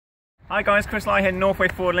Hi guys, Chris Lai here, Northway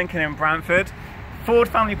Ford Lincoln in Brantford. Ford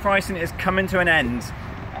family pricing is coming to an end.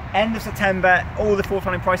 End of September, all the Ford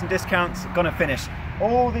family pricing discounts are gonna finish.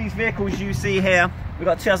 All these vehicles you see here, we've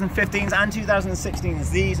got 2015s and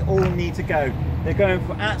 2016s, these all need to go. They're going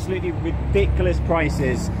for absolutely ridiculous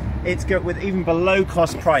prices. It's good with even below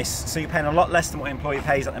cost price, so you're paying a lot less than what an employee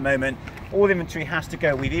pays at the moment. All the inventory has to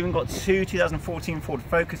go. We've even got two 2014 Ford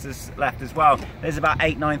Focuses left as well. There's about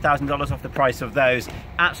 $8,000–9,000 off the price of those.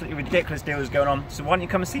 Absolutely ridiculous deals going on. So why don't you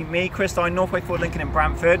come and see me, Chris Lai, Northway Ford Lincoln in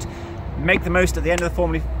Brantford. Make the most at the end of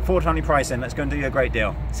the Ford family pricing. Let's go and do you a great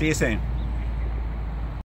deal. See you soon.